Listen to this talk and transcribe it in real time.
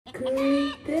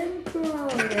Creep and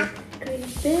crawling,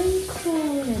 creep and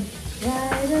crawling,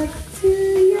 right up to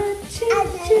your chin,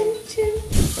 chin, chin.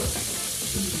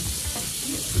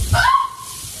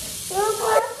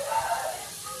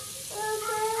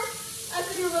 I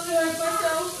think you're looking like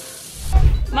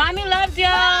myself. Mommy loves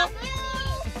y'all.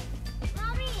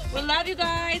 We love you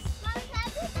guys.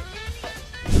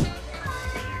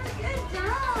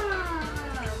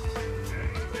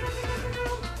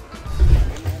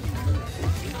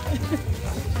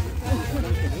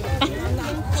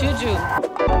 Juju.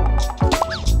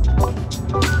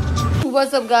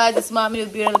 What's up, guys? It's Mommy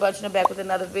with Beauty and the Bunch, back with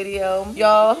another video.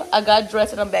 Y'all, I got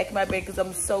dressed and I'm back in my bed because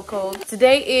I'm so cold.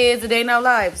 Today is the day in our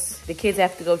lives. The kids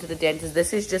have to go to the dentist.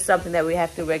 This is just something that we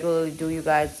have to regularly do, you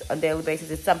guys, on a daily basis.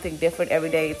 It's something different every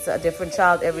day. It's a different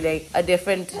child every day, a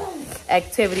different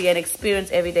activity and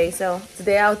experience every day. So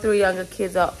today our 3 younger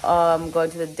kids are going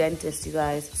to the dentist, you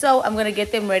guys. So I'm gonna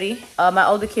get them ready. My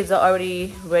older kids are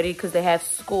already ready because they have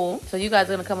school. So you guys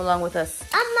are gonna come along with us.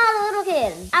 I'm not a little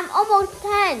kid. I'm almost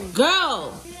 10.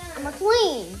 Girl! I'm a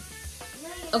queen.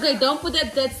 Okay, don't put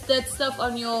that stuff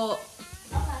on your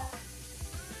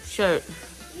shirt.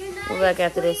 We're back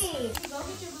after this. Go get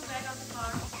your book bag out the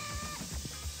car.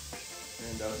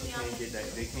 And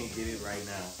they can't get it right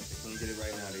now. They can't get it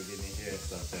right now. They're getting their hair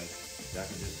stuff done. Y'all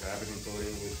can just grab it and throw it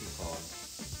in with some cars.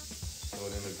 Throw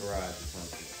it in the garage or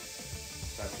something.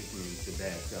 Stop kicking me to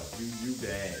bad stuff. You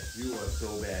bad. You are so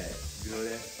bad. You know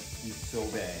that? You so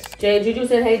bad. Jay, Juju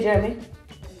said, hey, Jeremy.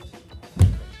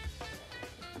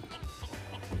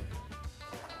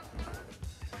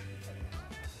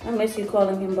 I miss you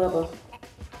calling him Bubba.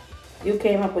 You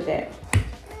came up with that.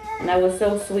 And that was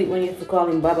so sweet when you used to call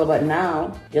him Bubba, but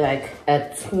now you're like a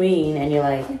tween and you're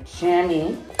like,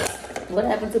 Jamie. What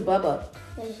happened to Bubba?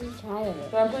 He's tired.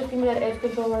 Can please give me that edge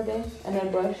control right there and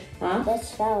that brush? Huh?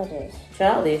 That's childish.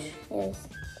 Childish? Yes.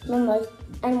 Mama,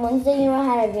 on Wednesday you know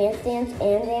how to advance dance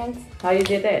and dance? How you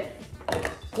did that?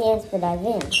 Dance, but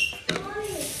advance.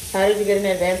 How did you get in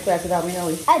advanced class without me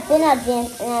knowing? I've been in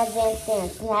advanced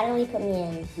dance. Natalie put me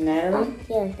in. Natalie?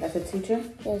 Yeah. That's a teacher?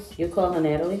 Yes. You call her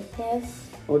Natalie? Yes.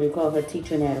 Or do you call her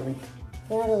teacher Natalie?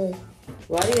 Natalie.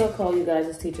 Why do y'all call you guys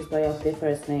as teachers by your their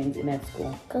first names in that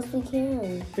school? Because we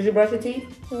can. Did you brush your teeth?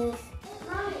 Yes.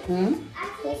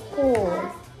 It's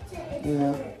cool.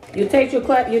 No. You changed your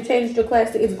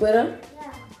class to It's Glitter?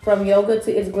 Yeah. From yoga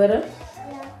to It's Glitter?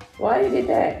 Yeah. Why you did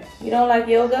that? You don't like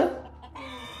yoga?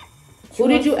 Who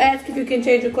did you ask if you can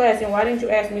change your class, and why didn't you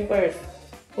ask me first?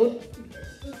 Who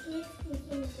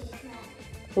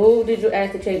did you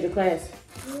ask to change your class?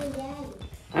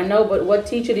 I know, but what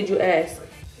teacher did you ask?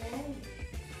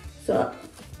 So,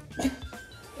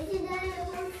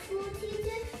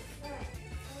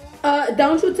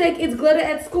 don't you take It's Glitter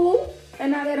at school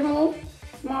and not at home,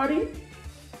 Smarty?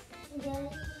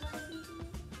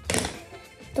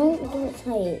 Don't do it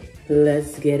tight.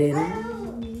 Let's get it on.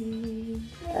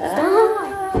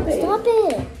 Stop! Stop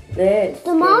it! Let's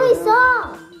The mommy,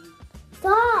 stop!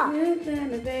 Stop!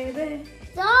 Baby.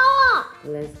 Stop!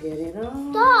 Let's get it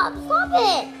on. Stop! Stop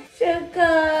it!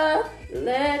 Sugar,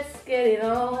 let's get it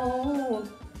on.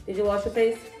 Did you wash your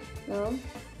face? No.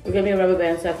 Well, give me a rubber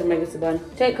band so I can make this a bun.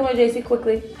 Jake, come on, JC,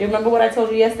 quickly. Do you remember what I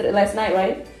told you last night,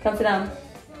 right? Come sit down.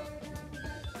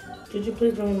 Did you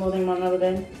please bring me more than one rubber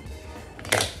band?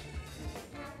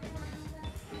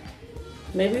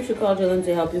 Maybe you should call Jalen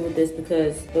to help you with this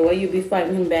because the way you be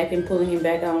fighting him back and pulling him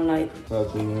back, I don't like. Call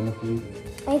Juliana, please.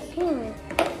 I can't.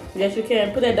 Yes, you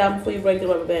can. Put that down before you break the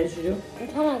rubber band, should you? I'm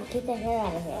trying to get the hair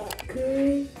out of here.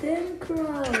 Creep and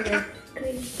crawling,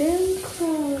 creep and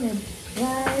crawling,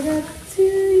 right up to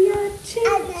your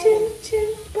chin, chin,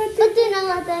 chin. But do not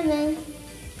let them in.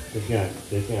 They can't.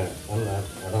 I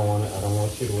don't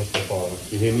want you to waste your father.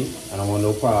 You hear me? I don't want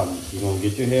no problems. You're gonna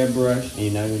get your hair brushed and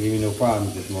you're not gonna give me no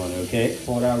problems this morning, okay?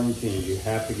 4-hour routine. You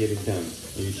have to get it done.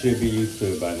 You should be used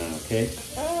to it by now, okay?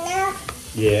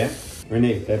 Yeah.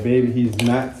 Renee, that baby, he's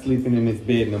not sleeping in his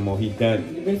bed no more. He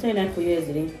done. You've been saying that for years,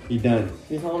 didn't He done.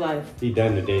 he? His whole life. He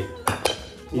done today.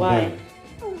 Why?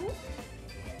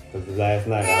 Because last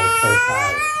night I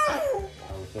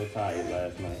was so tired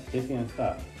last night. Just can't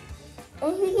stop.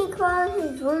 And he can crawl in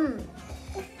his room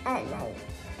at night.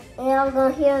 And I'm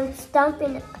going to hear him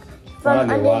stomping from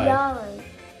Probably under why. yours.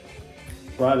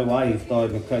 Probably why he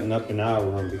started cutting up in our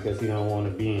room because he don't want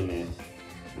to be in there.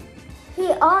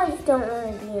 He always don't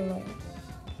want to be in there.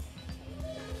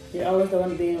 You always don't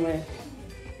want to be in where?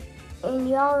 In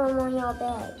your room on your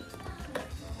bed.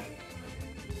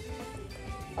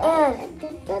 And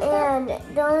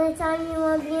the only time he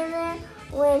won't be in there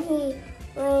when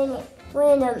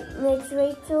makes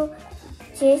Rachel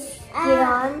just get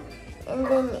on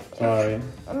Sorry.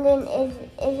 And then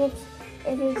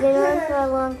if you get on for a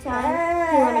long time,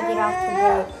 you want to get off the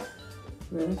bed.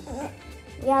 Really?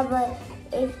 Yeah, but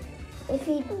if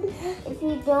you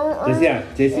don't.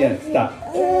 JC, stop.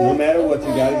 No matter what, you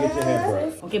gotta get your hair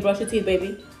brushed. Okay, brush your teeth, baby.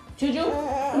 Juju,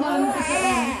 come on.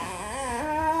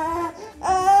 I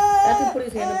can put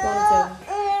his hand in the ponytail.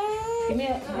 Give me a.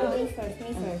 Me first.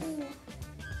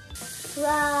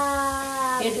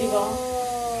 Wow. Here you go.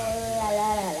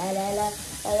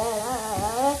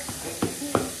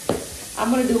 I'm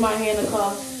gonna do my hair in the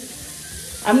car.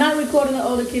 I'm not recording the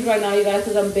older kids right now, you guys,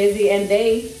 because I'm busy, and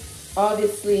they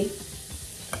obviously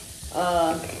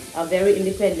are very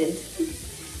independent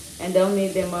and don't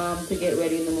need their mom to get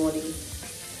ready in the morning.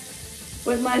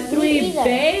 But my 3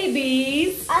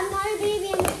 babies, I'm not a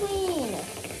baby, I'm a queen.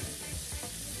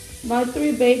 my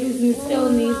 3 babies still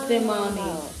need their mommy.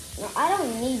 No, I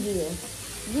don't need you.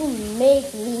 You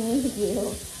make me need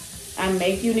you. I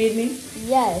make you need me?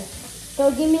 Yes.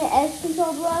 So give me an edge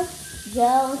control brush,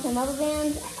 gel, and some rubber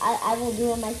bands. I will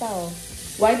do it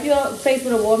myself. Wipe your face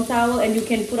with a warm towel, and you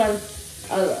can put on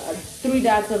 3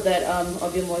 dots of that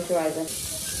of your moisturizer.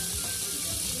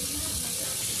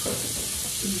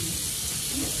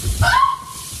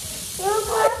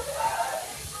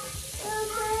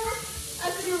 I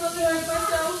could have really hurt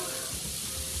myself.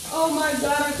 Oh my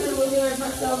God, I could have really hurt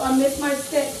myself. I missed my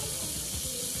stick.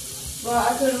 But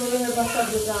I could have really hurt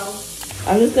myself just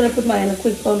now. I'm just gonna put mine in a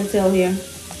quick ponytail here.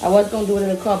 I was gonna do it in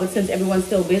the car, but since everyone's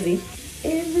still busy,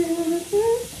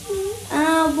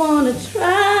 I wanna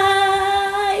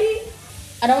try.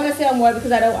 I don't wanna say I'm worried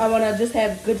because I wanna just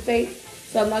have good faith.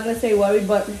 So I'm not gonna say worried,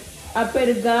 but I pray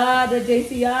to God that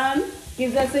JC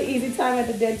gives us an easy time at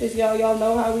the dentist. Y'all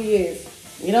know how he is.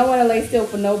 You don't wanna lay still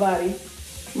for nobody.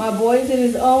 My boy's in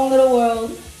his own little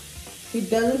world. He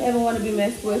doesn't ever wanna be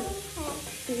messed with.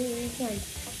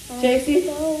 JC,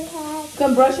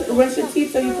 come rinse your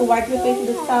teeth so you can wipe your face with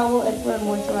this towel and put on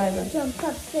moisturizer.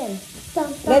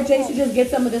 Let JC just get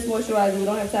some of this moisturizer. We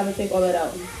don't have time to take all that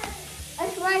out.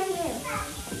 It's right here.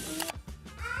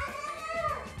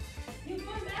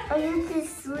 I used to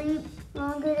sleep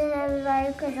longer than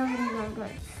everybody because I'm younger.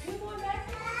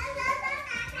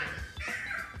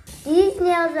 These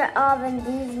nails are off and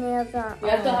these nails are on. You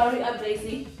have to hurry up,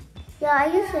 JC. Yeah, I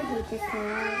used to hate this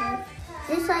nail.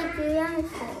 Just like Juliana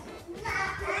said.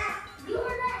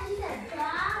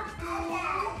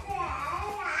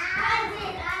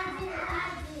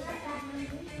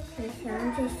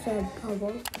 Juliana just said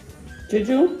bubble.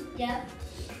 Juju? Yeah.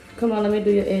 Come on, let me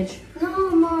do your edge.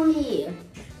 No, Mommy.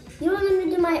 You don't let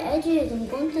me do my edges. I'm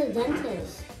going to the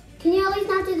dentist. Can you at least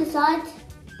not do the sides?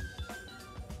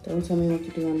 Don't tell me what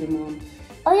to do on the mom.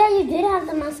 Oh yeah, you did have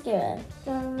the mascara.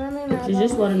 You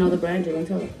just want another brand, Jill, and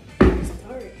tell her.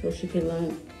 So she can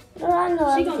learn. Oh, I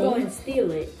know She gonna go and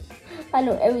steal it. I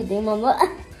know everything, Mama.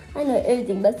 I know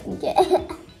everything but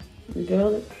skincare. You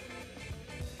girl it.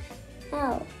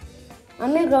 How?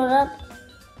 I'm gonna grow up.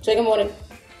 Say good morning.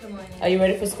 Good morning. Are you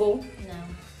ready for school? No,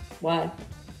 Why?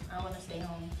 I want to stay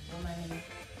home with my name.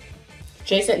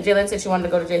 Jillian said she wanted to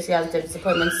go to JC's dentist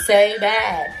appointment. Say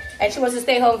that. And she wants to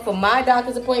stay home for my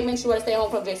doctor's appointment. She wants to stay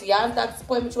home from JC's doctor's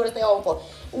appointment. She wants to stay home for.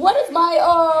 What is my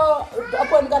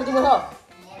appointment got to do with her?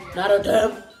 Not a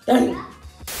damn thing.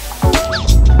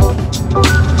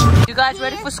 You guys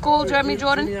ready for school, Jeremy,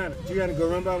 Jordan? Juliana, go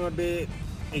run by my bed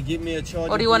and give me a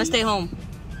charger. Or do you want to stay home?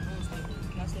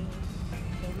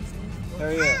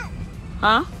 Hurry up.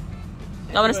 Huh?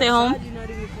 Y'all want to stay home? You're not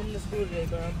even coming to school today,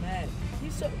 bro. I'm mad.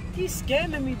 He's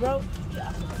scamming me, bro. Yeah,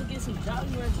 I'm going to get some Jolly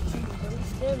Rancher treatment, bro.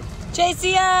 He's scamming me.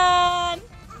 JCN!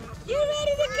 You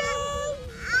ready to go?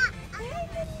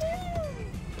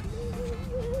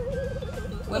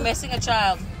 We're missing a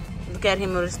child. Look at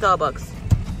him at Starbucks.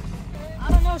 I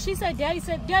don't know. She said, Daddy,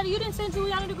 you didn't send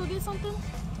Juliana to go get something?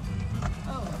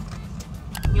 Oh.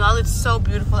 Y'all, it's so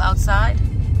beautiful outside.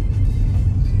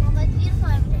 Mama, it's beautiful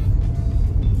every day.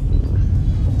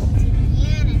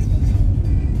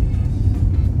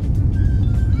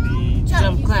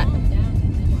 Jump clap.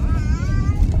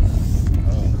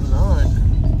 Oh, Lord.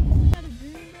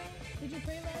 Did you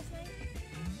pray last night?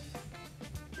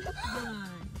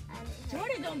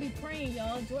 Jordan don't be praying,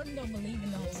 y'all. Jordan don't believe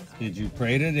in the Holy Spirit. Did you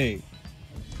pray today?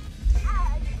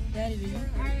 Daddy, did you?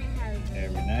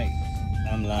 Every night.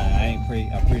 I'm lying. I ain't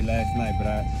pray. I prayed last night, but I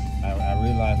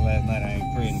realized last night I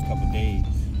ain't prayed in a couple days.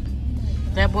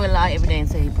 That boy lie every day and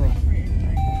say he pray. I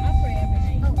pray every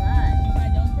night. Oh, God. If I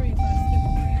don't pray, if I skip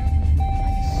a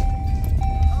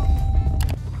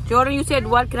prayer, Jordan, you said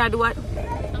what? Can I do what?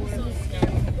 I'm so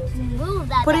scared. Move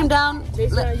that. Put him down.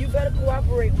 Jason, you better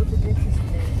cooperate with the dentist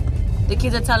today. The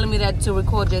kids are telling me that to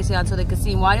record JC so they can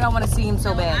see him. Why do y'all want to see him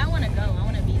so bad? I want to go. I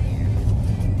want to be there.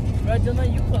 Bro,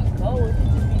 Dylan, you could go. It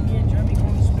could just be me and Jeremy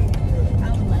going to school.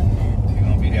 I would love that. You're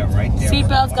gonna be there right there.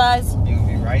 Seatbelts, guys. You're gonna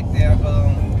be right there,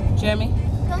 Jeremy.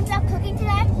 Don't stop cooking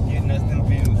today? getting us them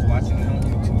views, watching it on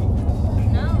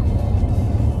YouTube.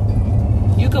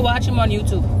 No. You can watch him on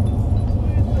YouTube.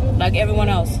 Like everyone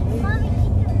else.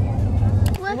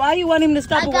 Why you want him to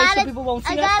stop away so people won't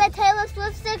see that? I got a Taylor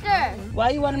Swift sticker. Why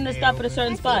you want him to stop at a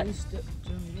certain spot? Can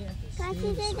I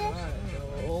see this?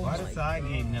 Why the side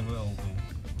gate never open?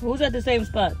 Who's at the same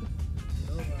spot?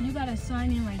 You gotta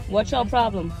sign in like that. What's your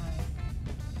problem?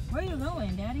 Where you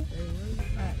going, Daddy?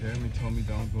 Jeremy told me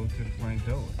don't go to the front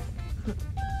door. We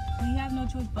have no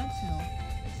choice but to.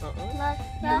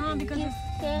 No, because you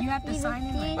have to sign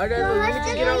in like I gotta let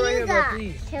me get on right here, bro,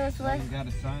 please. Taylor Swift. You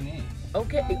gotta sign in.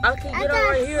 Okay, I can get on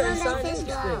right here and sign in Let's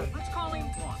instead. Let's call him.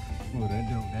 Oh,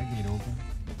 that gate open.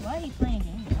 Why are you playing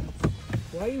games?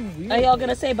 Why you weird? Are y'all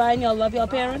gonna say bye and y'all love your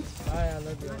parents? Bye, I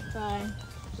love you. Bye.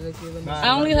 So like you let me Bye. I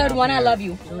only heard one I love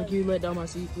you. so like you let down my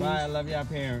seat, please. Bye, I love y'all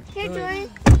parents. Here,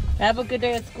 Jordan. Have a good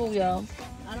day at school, y'all.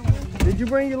 I don't want to. Did you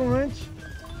bring your lunch?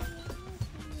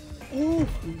 Ooh,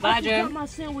 Bye, I forgot Jerm. my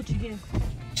sandwich again.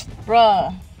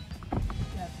 Bruh.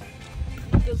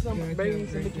 get some bring me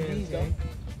some Mickey D's though.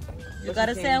 You got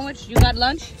a sandwich? You got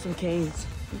lunch? Some canes.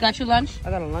 You got your lunch? I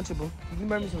got a Lunchable. You can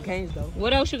bring me some canes though.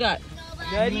 What else you got?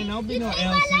 Daddy, Don't be no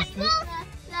L sister.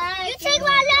 You take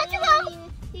my Lunchable.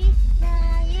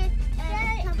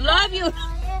 Love you.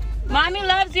 Mommy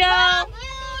loves y'all.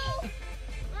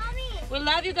 Mommy. We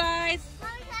love you guys.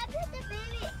 Mommy, can I put the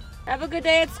baby? Have a good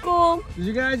day at school. Did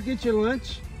you guys get your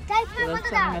lunch? Daddy, put my window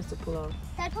down. has to pull off.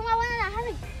 Daddy, put my window down.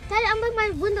 Hurry. Daddy, unblock my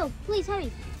window. Please,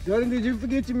 hurry. Jordan, did you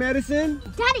forget your medicine?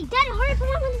 Daddy, hurry, put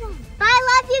my window down. Bye,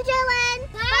 love you, Jalen.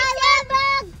 Bye, love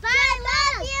you. Bye,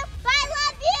 love you. Bye,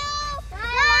 love you.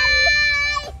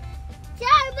 Bye.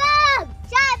 Jarbug.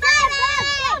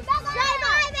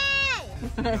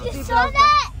 You saw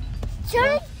that?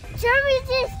 Jeremy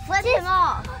just flip him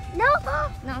off. No,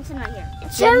 I'm sitting right here.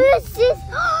 Jeremy just.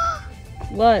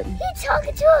 What? He's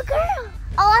talking to a girl.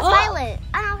 Oh, that's Violet.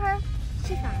 I know her.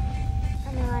 She's fine. I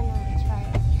know. It's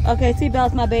Violet. Okay,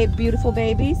 seatbelts, my beautiful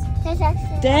babies. There's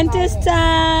actually Dentist Violet.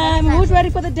 time. That's Who's ready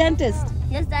for the dentist?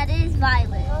 Yes, that is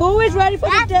Violet. Who is ready for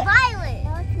the That's dentist? Violet.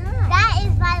 No, it's not. That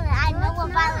is Violet. I know what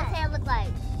Violet's hair looks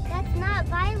like. That's not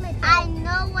Violet. I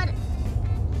know what.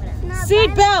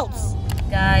 Seatbelts.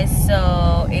 Guys,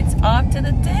 so it's off to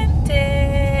the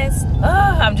dentist.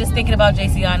 Oh, I'm just thinking about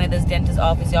JCiana at this dentist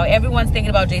office, y'all. Everyone's thinking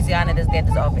about JCiana at this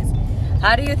dentist office.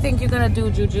 How do you think you're gonna do,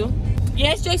 Juju?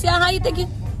 Yes, JCiana, how you thinking?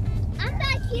 I'm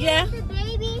back here Yeah. with the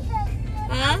baby.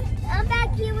 Huh? I'm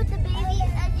back here with the baby, as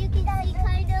you can see,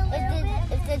 kind of.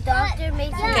 If the doctor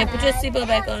makes it. Okay, put your seatbelt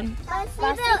back on. My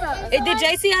seatbelt. Did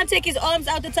JCiana take his arms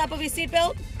out the top of his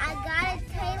seatbelt? I got a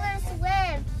Taylor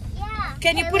Swift. Yeah.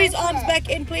 Can you put his arms back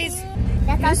in, please?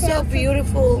 That's You're our so Taylor Swift.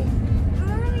 beautiful.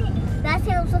 That's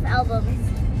Taylor Swift albums.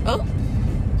 Oh.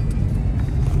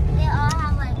 They all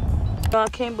have like. I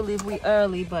can't believe we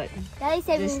early, but Daddy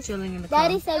said just chilling in the car.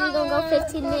 Daddy said we're gonna go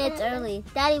 15 minutes early.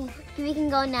 Daddy, we can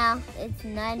go now. It's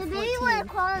 9:14. The baby we're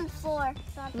calling 4.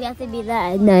 We have to be there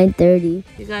at 9:30.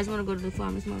 You guys want to go to the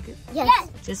farmer's market? Yes.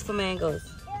 Just for mangoes.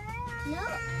 No.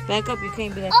 Back up, you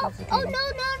can't be that Oh, close. no,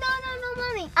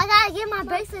 Mommy. I gotta get my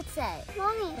bracelet set.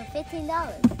 Mommy. For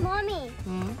 $15. Mommy.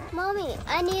 Hmm? Mommy,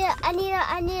 I need a,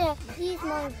 please,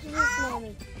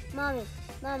 Mommy.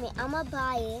 Mommy, I'm gonna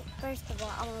buy it. First of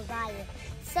all, I'm gonna buy it.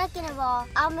 Second of all,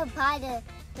 I'm gonna buy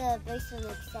the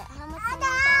bracelet set. How much is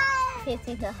that?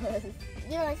 $15.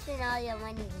 You don't spend all your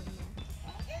money with me.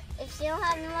 If she don't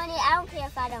have no money, I don't care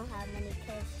if I don't have money,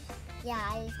 cause yeah,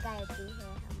 I just gotta be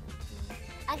here.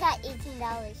 I got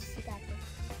 $18. She got this.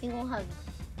 You won't have.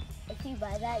 If you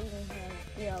buy that, you won't have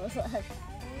 $3 left.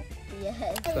 Yes.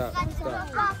 Stop.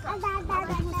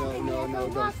 No,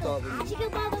 don't stop with me.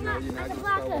 No, you're not gonna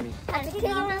stop with me.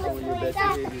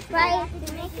 Right.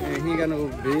 And he ain't got no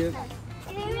beard.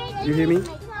 You hear me?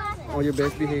 On your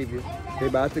best behavior. They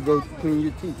about to go clean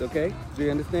your teeth, okay? Do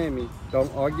you understand me?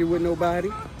 Don't argue with nobody.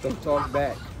 Don't talk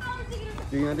back.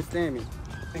 Do you understand me? You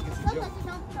think it's a joke?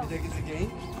 You think it's a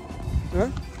game? Huh?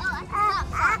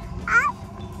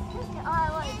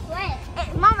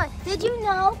 Mama, did you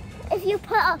know if you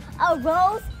put a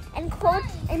rose and cold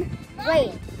and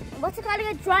wait, what's it called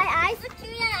again? Dry ice?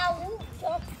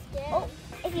 Oh,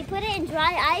 if you put it in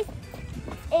dry ice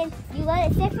and you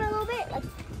let it sit for a little bit,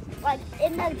 like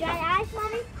in the dry ice,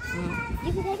 Mommy,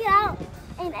 you can take it out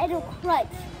and it'll crunch.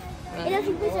 And if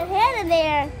you put your hand in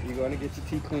there, You're gonna get your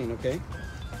teeth clean, okay?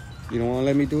 You don't wanna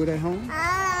let me do it at home?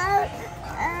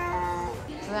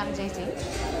 Go on, JC.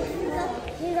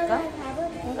 You go.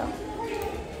 Go.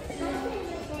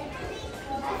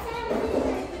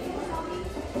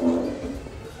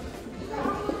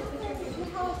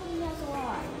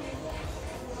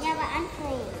 Yeah, but I'm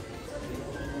playing.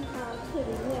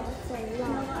 Kitty, yeah, so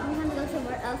long. I'm gonna go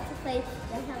somewhere else to play.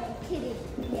 There's a kitty,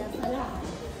 yeah, so long.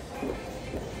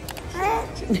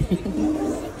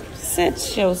 Sit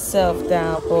yourself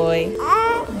down, boy.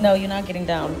 No, you're not getting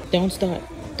down. Don't start.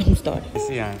 Don't start.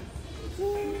 See,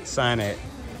 sign it.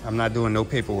 I'm not doing no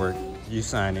paperwork. You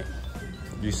sign it.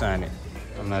 You sign it.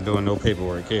 I'm not doing no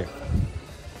paperwork here.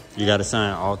 You got to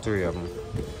sign all three of them.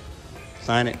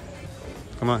 Sign it.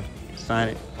 Come on. Sign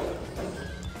it.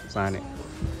 Sign it.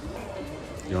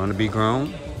 You want to be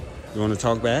grown? You want to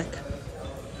talk back?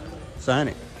 Sign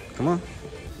it. Come on.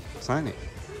 Sign it.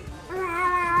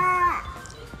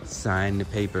 Sign the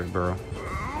paper, bro.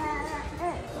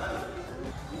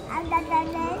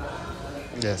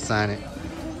 Yeah, sign it.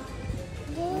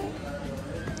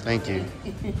 Thank you.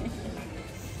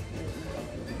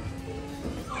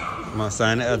 Come on,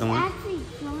 sign the other one.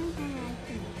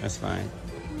 That's fine.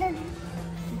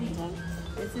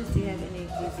 This is, do you have any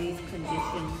disease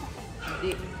condition?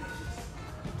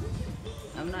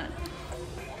 I'm not.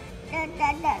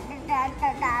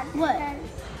 What?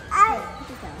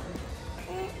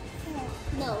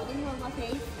 No, didn't you want my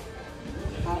face?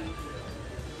 No.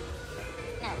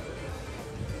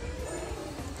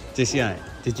 Jessica,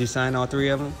 did you sign all three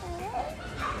of them?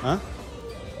 Huh?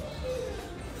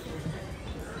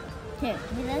 Here,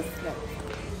 do this. Look.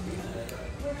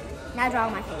 Now draw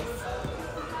my face.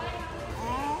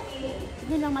 You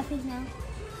can draw my face now.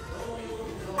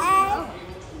 Oh.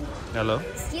 Hello?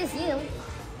 Excuse you.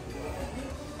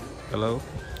 Hello?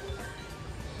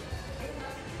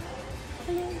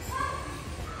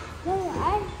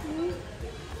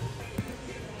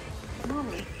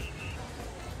 Mommy.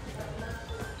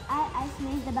 I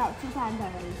sneezed about 2 times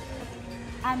already.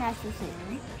 I'm actually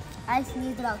saying. I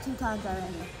sneezed about 2 times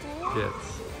already. Yes.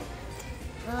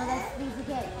 Let's sneeze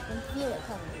again. I can feel it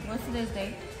coming. What's today's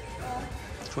date?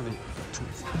 20.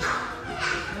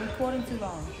 You're recording too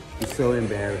long. It's so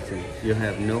embarrassing. You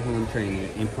have no home training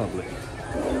in public.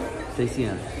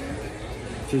 JCN.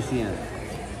 JCN.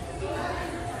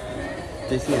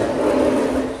 JCN.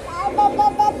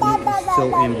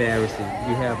 So embarrassing.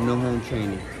 You have no home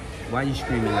training. Why are you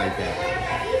screaming like that?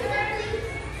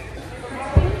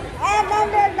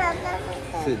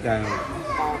 Sit down.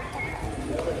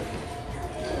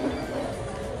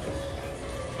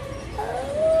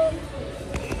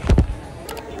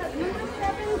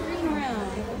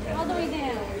 All the way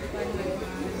down.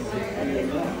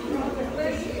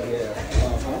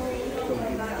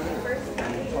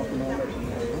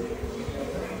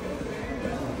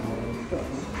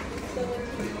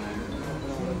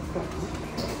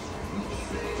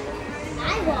 I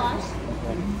washed.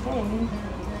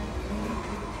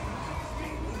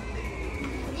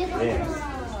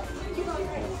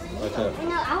 What's up?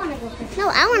 No, I want to go first. No,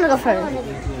 I want to go first.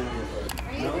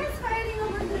 Are you guys fighting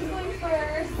over who's going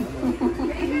first?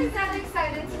 Are you guys that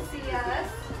excited to see us?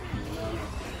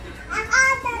 I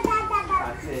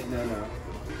said no.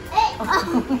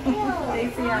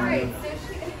 JC, Alright, so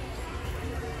she...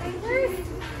 Where's...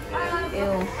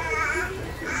 Ew.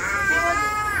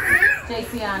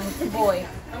 JC, boy.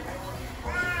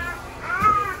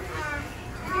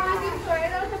 You want to do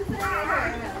Florida or something? Or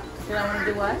no? Did I want to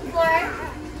do what? Florida.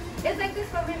 It's like this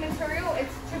for material.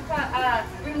 It's to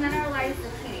remineralize the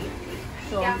tea.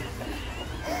 Sure. Yeah.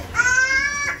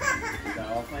 It's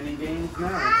all fun and games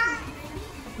now.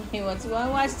 You want to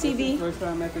watch TV? First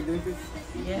time at the dentist?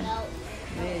 Yeah.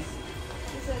 It is.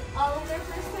 Is it all of their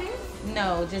first time?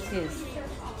 No, just his.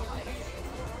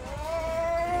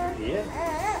 Yeah.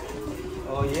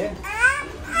 Oh yeah. You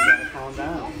gotta calm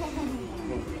down. You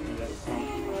gotta calm.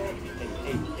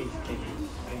 Hey.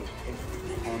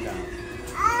 Calm down.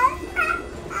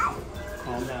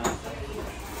 Calm down.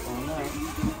 Calm down.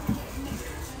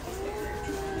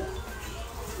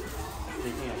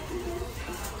 Take me out.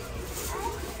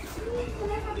 Can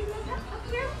I have you look up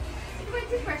here? My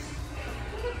toothbrush.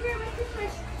 Look up here, my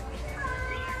toothbrush.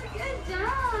 Good job.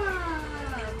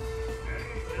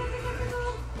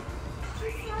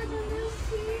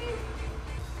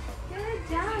 Good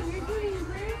job. You're doing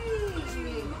great.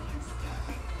 Yay.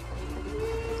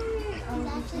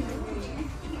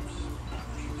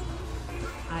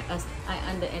 I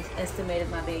underestimated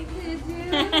my baby. Did you?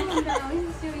 No,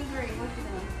 he's doing great. What's he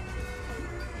doing?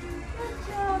 Good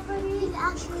job, buddy. He's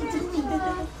actually doing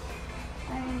it.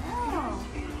 I know.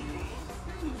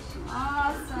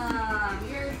 Awesome.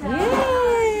 You're done.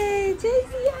 Yay!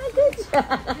 JC, good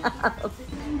job.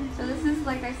 So this is,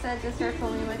 like I said, just our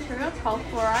foaming material, 12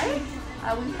 fluoride.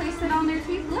 We place it on their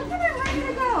teeth. Look at it, ready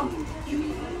to go.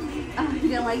 Oh, you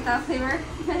didn't like that flavor?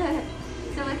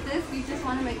 So with this, you just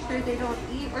want to make sure they don't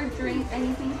eat or drink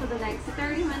anything for the next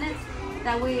 30 minutes.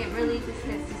 That way it really just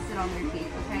gets to sit on their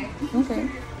teeth, okay? Okay.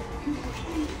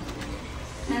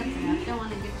 That's enough. Don't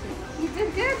want to get you. You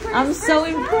did good. For I'm this so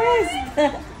first impressed.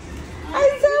 time.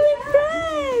 I'm so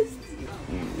impressed.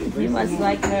 You must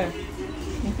like her.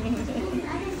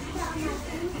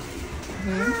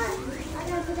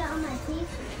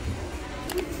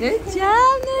 Good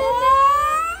job, Nana.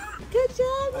 Good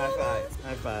job, High Nana. five.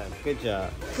 High five. Good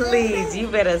job. Please, you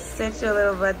better sit your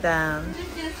little butt down.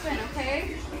 Just gonna spin,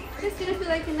 okay? Just gonna feel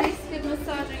like a nice good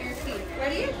massage on your feet.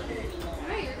 Ready?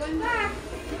 Alright, you're going back.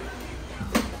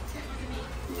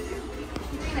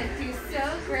 You're gonna do so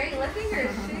great. Look at your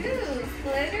shoes.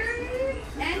 Glittery.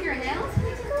 And your nails. Can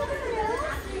you take a look at the nails?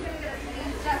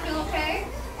 Does that feel okay?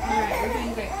 Alright, we're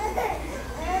doing great.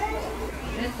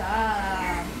 Good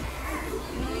job.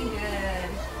 Really good.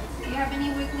 Do you have any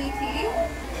wiggly teeth?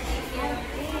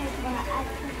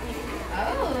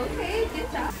 Oh, okay. Good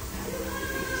job.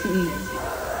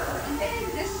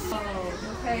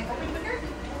 Okay, open the finger.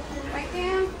 Right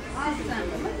down. Awesome.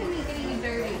 Look at me getting you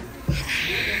dirty.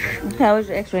 How was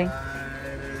your x-ray?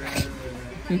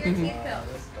 Your teeth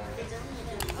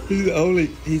feel.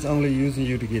 He's only using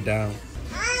you to get down.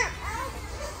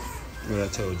 What I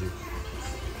told you.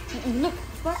 Look,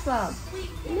 SpongeBob.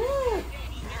 Look.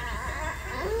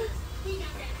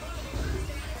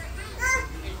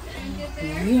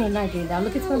 You are not getting down.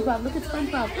 Look at SpongeBob. Look at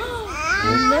SpongeBob.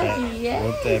 Look, yes.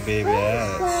 Whoop that baby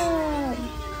ass. SpongeBob.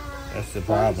 That's the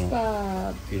problem.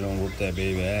 SpongeBob. You don't whoop that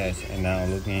baby ass and now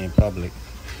looking in public.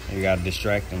 You gotta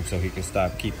distract him so he can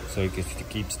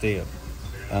keep still.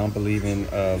 I don't believe in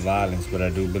violence, but I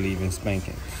do believe in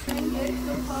spanking. Good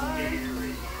so far.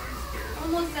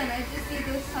 Almost done. I just need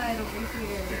this side over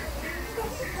here.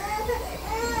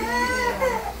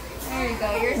 There you go.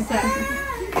 You're set.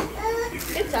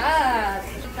 Good job.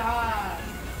 Good job.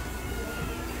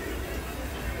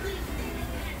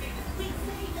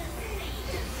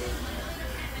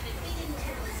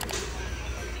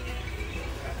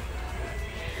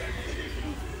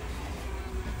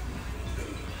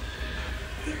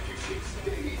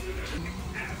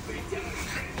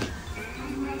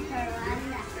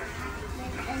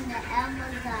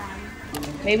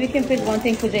 Maybe you can pick one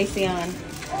thing for JC on.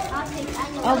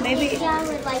 Oh, maybe. I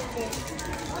would like this.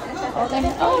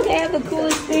 Oh, they have the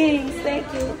coolest things.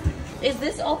 Thank you. Is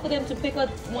this all for them to pick up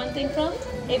one thing from?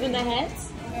 Even the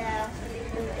hats? Yeah.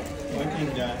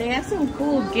 They have some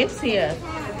cool gifts here.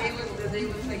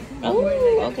 Oh,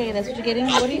 okay. That's what you're getting.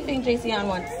 What do you think JC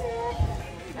wants?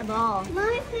 A ball.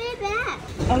 Mommy, put it back.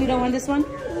 Oh, you don't want this one?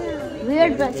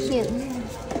 Weird but cute.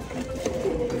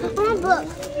 I want a book.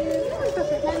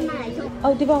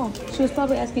 Oh, Devon. She was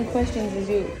probably asking questions as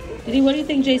you. What do you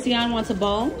think JC wants a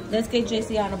ball? Let's get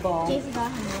JC a ball. JC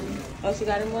got him one. Oh, she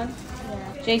got him one?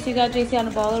 Yeah. JC got JC a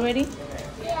ball already?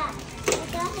 Yeah. I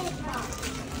got his ball.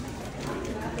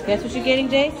 That's what you're getting,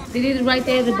 Jay? Did he right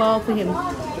there the ball for him?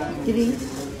 Did he?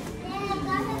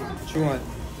 What you want?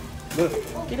 Look.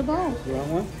 Get a ball. You want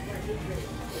one?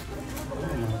 Oh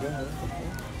my God.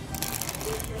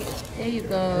 There you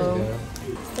go.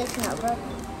 This notebook.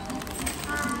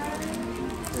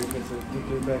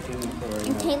 Put it back in the car right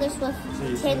And now.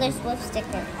 Taylor Swift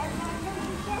sticker.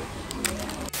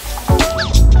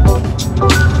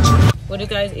 What are you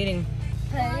guys eating?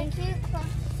 Barbecue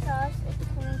sauce is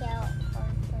coming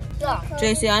out.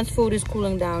 JC's food is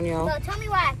cooling down, y'all. So tell me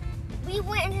why. We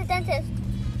went into the dentist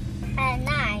at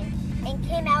 9 and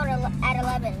came out at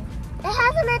 11. It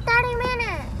hasn't been 30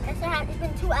 minutes. It's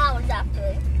been 2 hours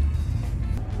actually.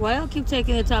 Why y'all keep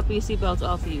taking the top of your seatbelts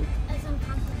off of you? It's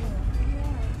uncomfortable.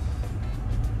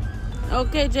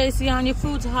 Okay, JC, your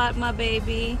food's hot, my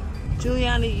baby.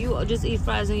 Juliana, you just eat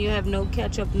fries and you have no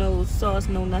ketchup, no sauce,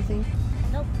 no nothing?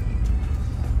 Nope.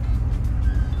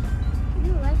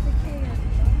 You like the carrot.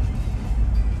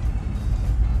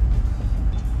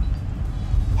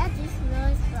 Yeah, these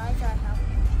really fries are healthy.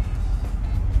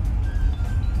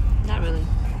 Not really.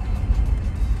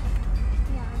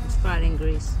 Yeah, I know. It's fried in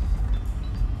grease.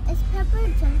 Is pepper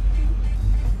junk food?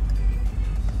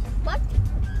 What?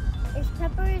 Is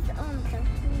pepper junk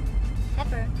food?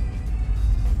 Pepper.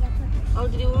 Yeah, pepper. Oh,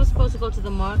 we were supposed to go to the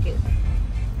market.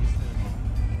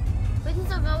 We can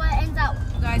still go where it ends out.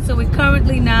 Guys, so we're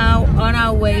currently now on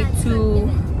our way to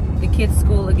the kids'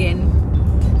 school again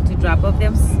to drop off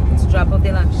their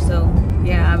lunch. So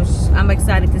yeah, I'm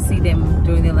excited to see them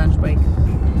during their lunch break.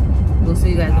 We'll see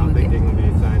you guys I don't when we think get. they're gonna be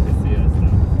excited to see us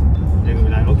though. They're gonna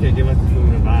be like, okay, give us the food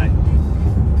and bye.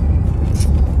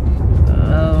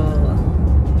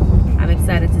 Oh, I'm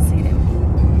excited to see them.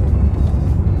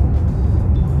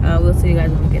 We'll see you guys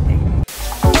when we get there.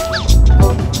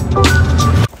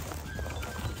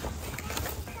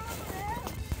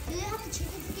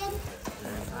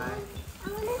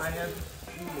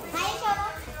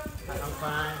 I'm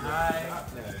fine. Hi.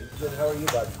 Good. How are you,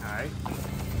 bud? Hi.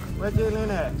 Where's Jalen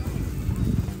at?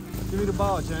 Give me the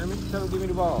ball, Jeremy. Tell him to give me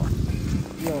the ball.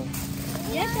 Yeah.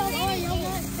 Yes, y'all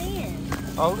not staying.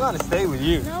 Oh, we're gonna stay with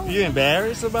you. No. You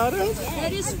embarrassed about us?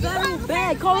 That is very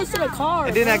bad. Call us to the car.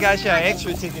 And then I got you an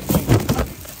extra ticket.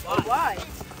 Why?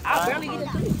 I barely get a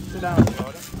ticket. Sit down,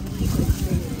 daughter.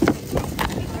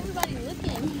 Everybody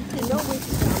looking. There's no way to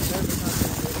sit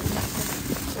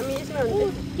down. I mean, it's not.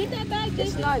 Get that bag,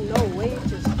 It's not no way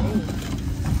to stay.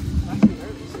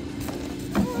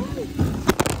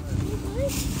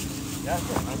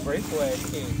 I'm grateful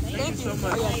as kid. Thank you so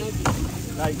much. Oh, yeah, thank you.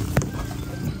 Like,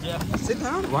 yeah. Sit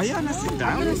down. Why y'all not sit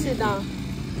down? I'm gonna sit down.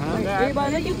 Huh?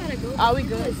 Everybody looking? Are we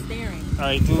good? Staring. All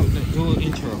right, do an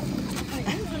intro.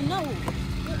 No.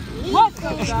 What's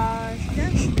up, guys?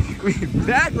 We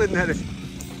back with another.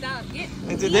 Stop.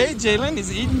 And today, Jalen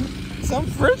is eating some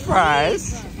French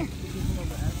fries.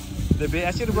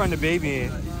 I should have brought the baby in.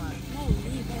 No,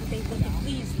 leave.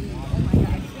 Please leave. Oh my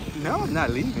God. No, I'm not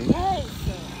leaving. Yes.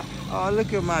 Oh,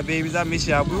 look at my babies. I miss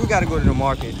y'all. We got to go to the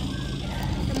market.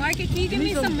 The market? Can you give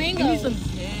me some mangoes? Give me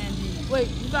some candy. Wait,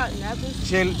 you got apples?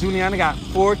 Juliana got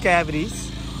 4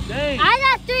 cavities. Dang. I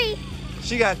got 3.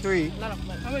 She got 3. How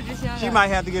much Jessian She got? might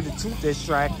have to get the tooth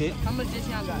extracted. How much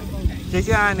Jessian got?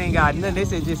 Jessian ain't got nothing. They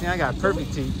said Jessian got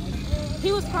perfect teeth.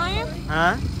 He was crying?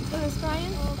 Huh? He was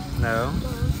crying? No.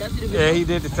 Yeah, he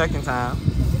did the second time.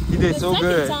 He did so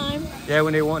good. Time. Yeah,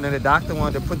 when the doctor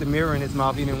wanted to put the mirror in his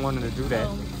mouth, he didn't want him to do that.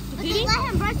 Let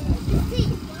him brush his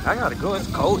teeth. I gotta go. It's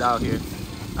cold out here.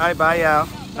 All right, bye, y'all.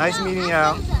 Nice meeting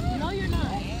y'all. No, you're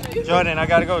not. Jordan, I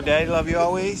gotta go. Daddy love you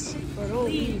always. Don't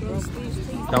leave, bro. Please.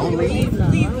 Don't leave.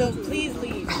 Please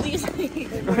leave. Please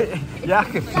leave. Y'all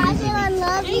confusing I me.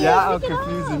 love you. Y'all are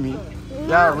confusing me.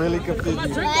 Y'all really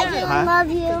confusing me. I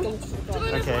love you.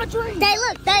 Okay. They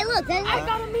look. I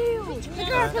got a meal. Look at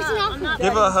her pushing off.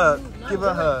 Give her a hug. Give her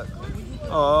a hug.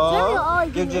 Oh,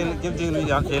 give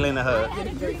Jalen a hug.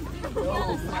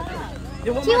 She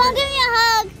won't give me a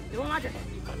hug.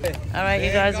 All right,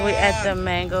 you guys, we at the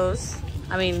mangoes.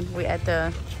 I mean, we at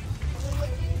the...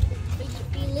 We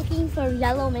should be looking for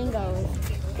yellow mangoes.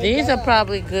 These are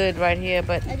probably good right here,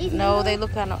 but these no, mangoes? they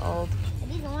look kind of old. Are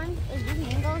these orange? Are these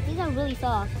mangoes? These are really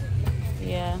soft.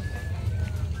 Yeah.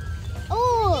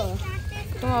 Oh.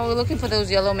 Come on, we're looking for those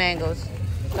yellow mangoes.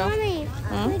 So, Mommy,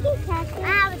 huh? we get cactus. I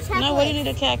have a checklist. No, what do you need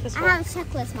a cactus for? I have a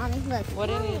checklist, Mommy. Look. What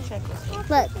do you need a checklist for?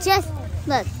 Look, just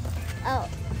look. Oh,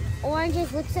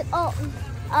 oranges looks like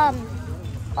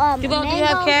Do you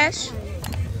have cash?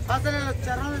 Mama,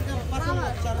 can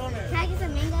I get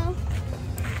some mango?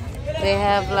 They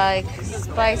have like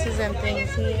spices and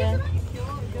things here.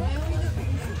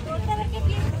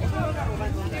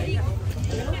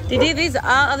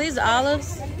 Are these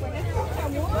olives?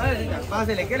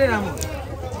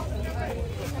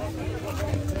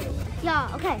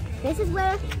 Yeah, okay. This is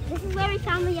where we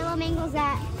found the yellow mangoes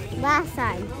at last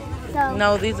time. So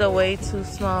No, these are way too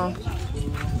small.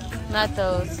 Not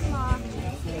those.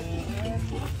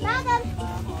 found them.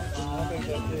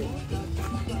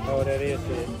 Oh, that is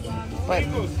it. What?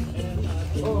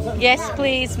 Yes,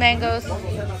 please, mangoes.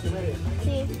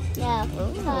 See? Yeah.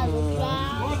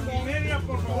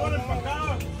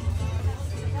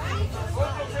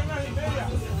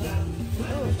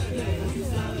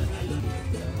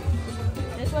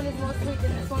 This one is more sweet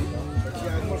than this one.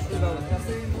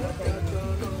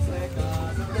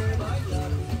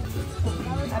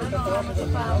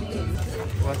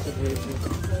 What's the beauty?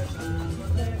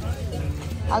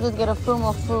 I'll just get a fruit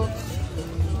of fruit.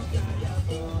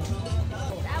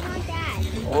 I want that.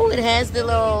 Oh, it has the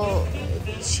little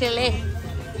chili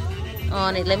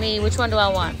on it. Which one do I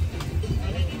want?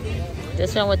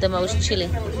 This one with the most chili.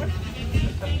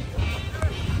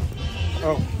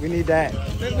 Oh, we need that.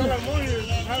 Thank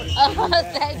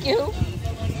you.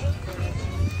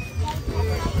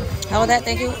 How about that?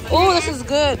 Thank you. Oh, this is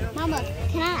good. Mama,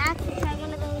 can I ask you to try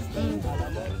one of those things?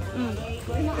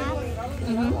 Can I ask?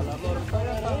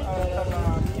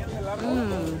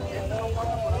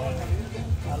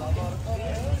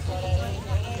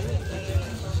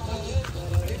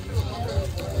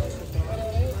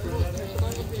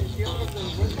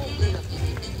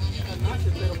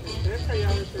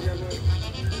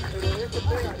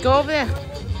 Go over there.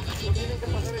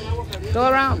 Go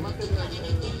around.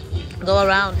 Go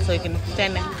around so you can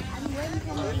stand there.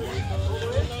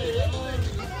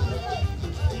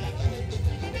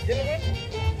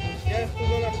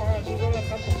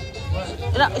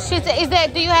 No, is there?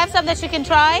 Do you have some that she can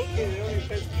try?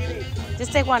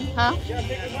 Just take one, huh?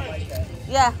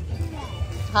 Yeah.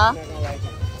 Huh?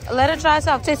 Let her try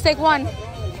some. Just take one.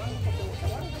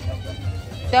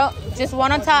 Don't. Just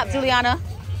one on top, Juliana.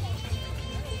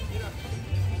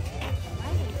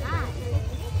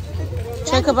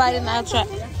 Take a bite and I'll try.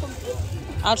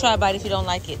 I'll try a bite if you don't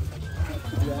like it.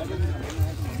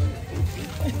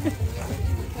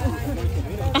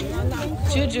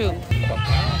 Juju.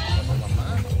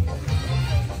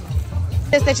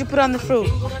 This that you put on the fruit.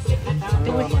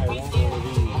 Do it.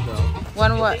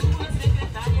 One what?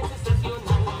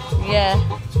 Yeah.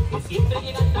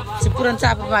 To put on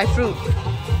top of my fruit.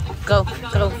 Go,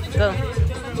 go, go.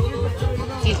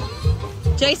 Here.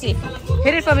 JC,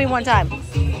 hit it for me one time.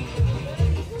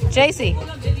 JC.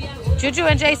 Juju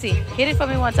and JC, hit it for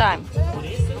me one time.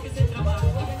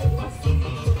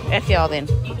 F y'all then.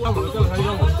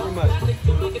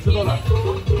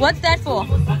 What's that for?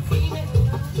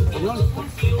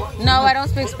 No, I don't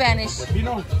speak Spanish.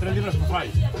 Vino, 3 libras por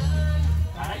 5.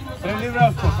 3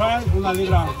 libras por 5, 1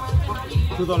 libra,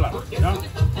 $2. Yeah?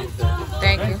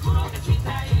 Thank you.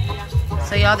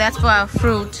 So y'all, that's for our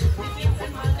fruit.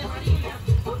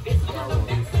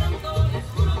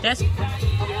 That's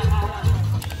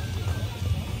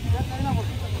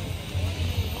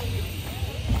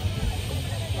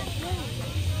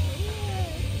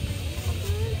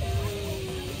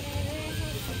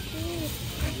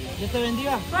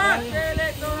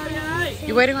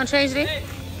You waiting on change day?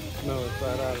 No, it's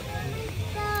right out.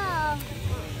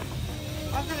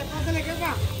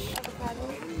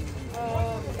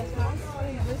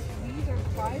 These are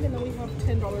 $5, and then we have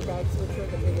 $10 bags, which are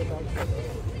the bigger bags.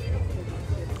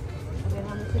 Okay,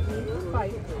 how much is these?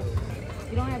 $5.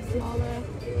 You don't have smaller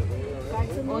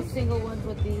Bags in or these? single ones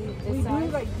with We the do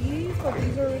size? like these, but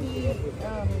these are already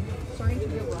starting to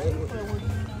get ripe, so we're doing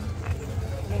them.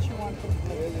 Unless you want them.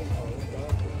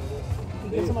 We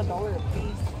give them $1 a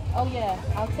piece. Oh yeah,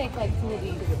 I'll take like 2 of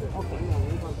these. Okay.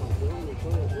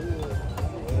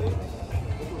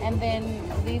 And then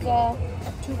these are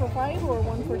 2 for $5 or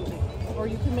 1 for 2. Or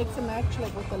you can mix and match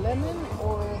like with the lemon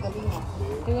or the lima.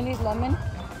 do we need lemon?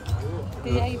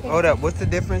 Yeah, you pick Hold up, what's the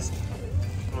difference?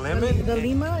 Lemon? The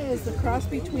lima is the cross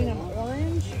between an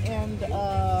orange and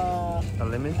A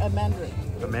lemon? a mandarin.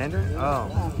 A mandarin? Oh.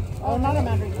 Oh, not a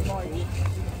mandarin, an orange.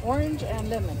 Orange and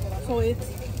lemon. So it's,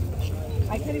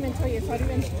 I can't even tell you, it's not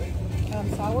even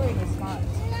sour and it's not.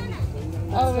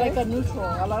 It's like a neutral.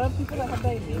 A lot of people that have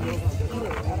diabetes eat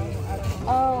it. I don't know.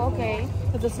 Oh, okay.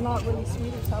 Because it's not really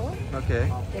sweet or sour. Okay.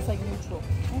 It's like neutral.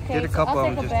 Okay. Get a couple I'll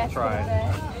of take them a just to basket try of it.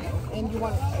 that. And you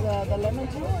want the lemon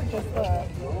too or just the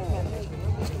mandarin?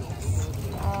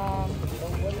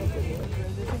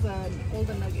 This is an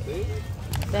golden nugget.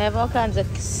 They have all kinds of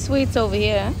sweets over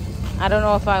here. I don't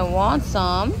know if I want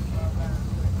some.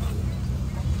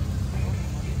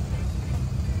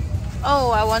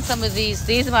 Oh, I want some of these.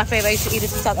 These are my favorite. I used to eat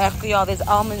this in South Africa, y'all. There's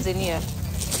almonds in here.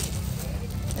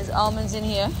 There's almonds in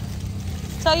here.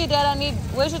 Tell your dad I need.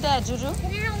 Where's your dad, Juju?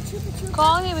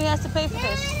 Call him. He has to pay for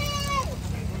this.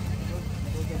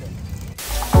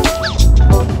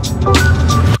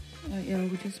 Alright, y'all.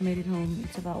 We just made it home.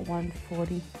 It's about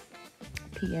 1:40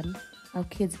 p.m. Our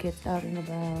kids get out in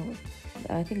about,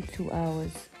 I think, 2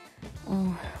 hours.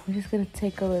 We're just gonna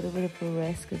take a little bit of a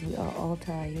rest because we are all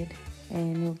tired.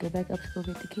 And we'll get back up to go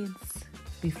get the kids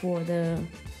before the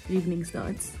evening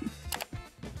starts.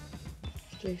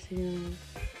 JC,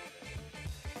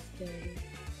 Daddy.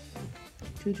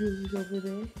 Juju's over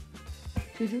there.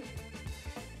 Juju?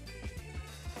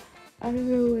 I don't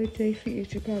know where JC is.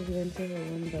 She probably went to her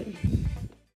room, but